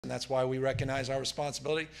And that's why we recognize our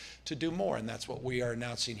responsibility to do more, and that's what we are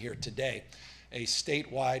announcing here today. A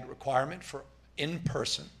statewide requirement for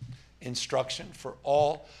in-person instruction for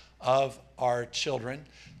all of our children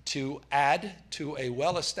to add to a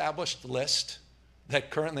well-established list that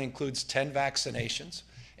currently includes 10 vaccinations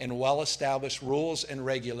and well-established rules and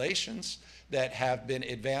regulations that have been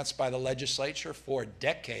advanced by the legislature for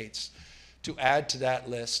decades to add to that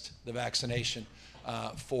list the vaccination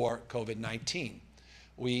for COVID-19.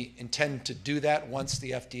 We intend to do that once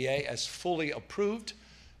the FDA has fully approved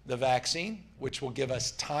the vaccine, which will give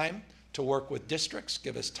us time to work with districts,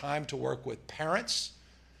 give us time to work with parents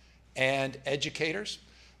and educators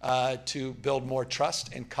to build more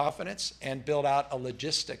trust and confidence and build out a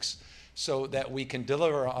logistics so that we can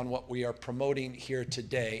deliver on what we are promoting here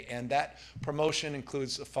today. And that promotion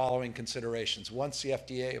includes the following considerations. Once the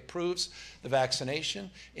FDA approves the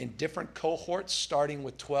vaccination in different cohorts, starting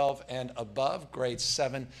with 12 and above, grades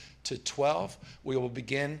 7 to 12, we will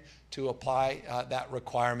begin to apply that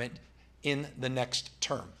requirement in the next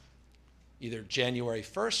term, either January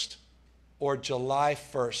 1st or July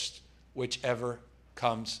 1st, whichever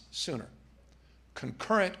comes sooner.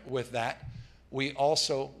 Concurrent with that, we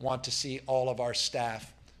also want to see all of our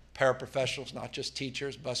staff, paraprofessionals, not just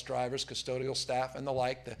teachers, bus drivers, custodial staff, and the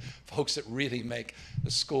like, the folks that really make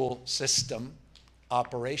the school system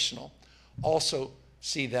operational, also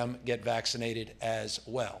see them get vaccinated as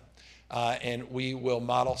well. And we will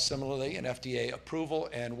model similarly an FDA approval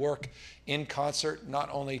and work in concert, not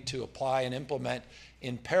only to apply and implement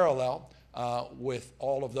in parallel with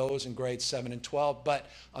all of those in grades 7 and 12, but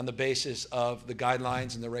on the basis of the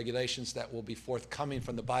guidelines and the regulations that will be forthcoming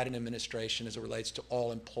from the Biden administration as it relates to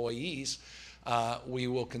all employees, we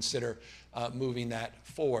will consider moving that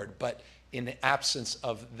forward. But in the absence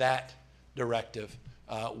of that directive,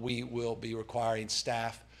 we will be requiring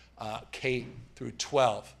staff K through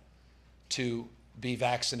 12 to be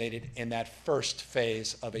vaccinated in that first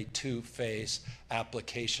phase of a two-phase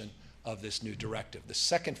application of this new directive. The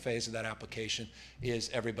second phase of that application is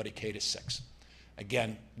everybody K to 6.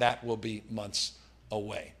 Again, that will be months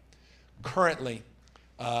away. Currently,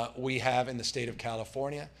 we have in the state of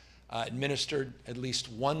California administered at least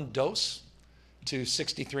one dose to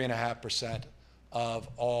 63.5% of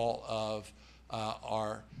all of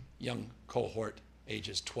our young cohort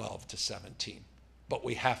ages 12 to 17. But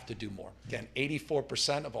we have to do more. Again,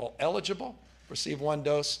 84% of all eligible receive one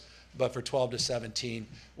dose, but for 12 to 17,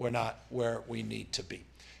 we're not where we need to be.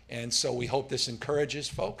 And so we hope this encourages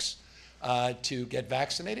folks to get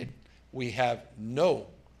vaccinated. We have no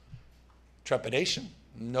trepidation,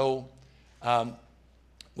 no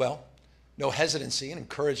hesitancy in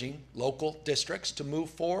encouraging local districts to move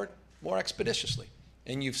forward more expeditiously.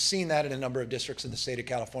 And you've seen that in a number of districts in the state of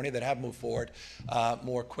California that have moved forward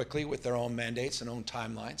more quickly with their own mandates and own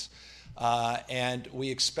timelines. And we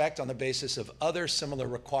expect on the basis of other similar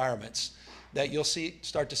requirements that you'll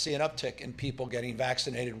start to see an uptick in people getting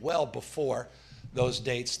vaccinated well before those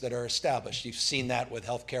dates that are established. You've seen that with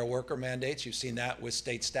healthcare worker mandates. You've seen that with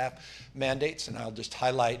state staff mandates. And I'll just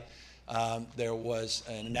highlight, there was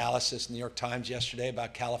an analysis in the New York Times yesterday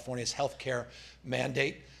about California's healthcare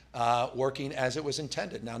mandate working as it was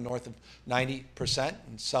intended. Now north of 90%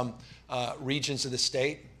 in some regions of the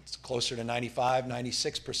state, it's closer to 95,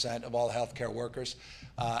 96% of all healthcare workers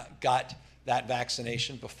got that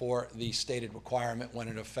vaccination before the stated requirement went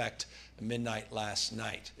into effect at midnight last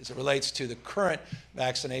night. As it relates to the current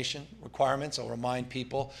vaccination requirements, I'll remind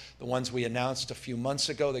people the ones we announced a few months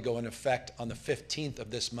ago, they go into effect on the 15th of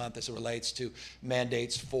this month as it relates to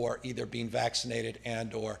mandates for either being vaccinated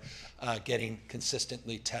and or getting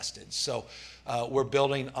consistently tested. So we're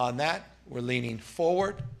building on that. We're leaning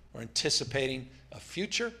forward. We're anticipating a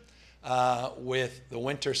future with the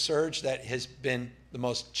winter surge that has been the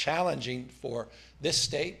most challenging for this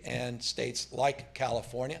state and states like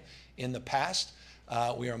California in the past.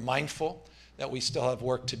 We are mindful that we still have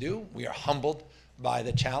work to do. We are humbled by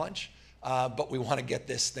the challenge, but we want to get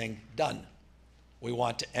this thing done. We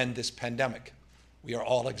want to end this pandemic. We are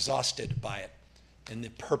all exhausted by it. And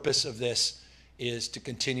the purpose of this is to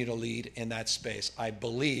continue to lead in that space. I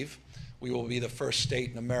believe we will be the first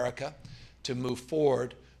state in America to move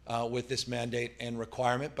forward with this mandate and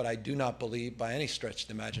requirement, but I do not believe by any stretch of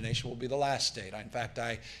the imagination we'll be the last state. In fact,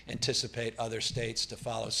 I anticipate other states to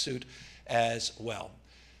follow suit as well.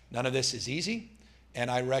 None of this is easy,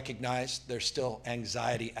 and I recognize there's still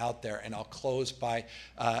anxiety out there, and I'll close by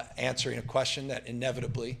answering a question that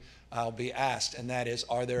inevitably I'll be asked, and that is,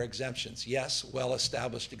 are there exemptions? Yes,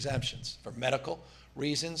 well-established exemptions for medical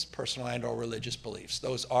reasons, personal and or religious beliefs.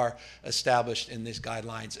 Those are established in these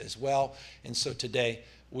guidelines as well, and so today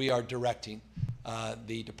we are directing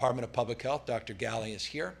the Department of Public Health, Dr. Galley, is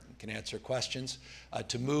here and can answer questions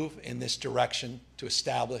to move in this direction to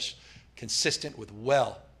establish, consistent with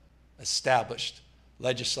well-established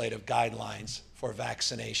legislative guidelines for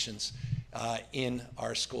vaccinations in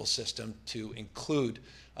our school system, to include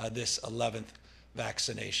this 11th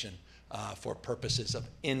vaccination for purposes of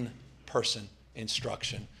in-person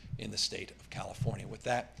instruction in the state of California. With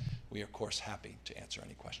that, we are, of course, happy to answer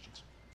any questions.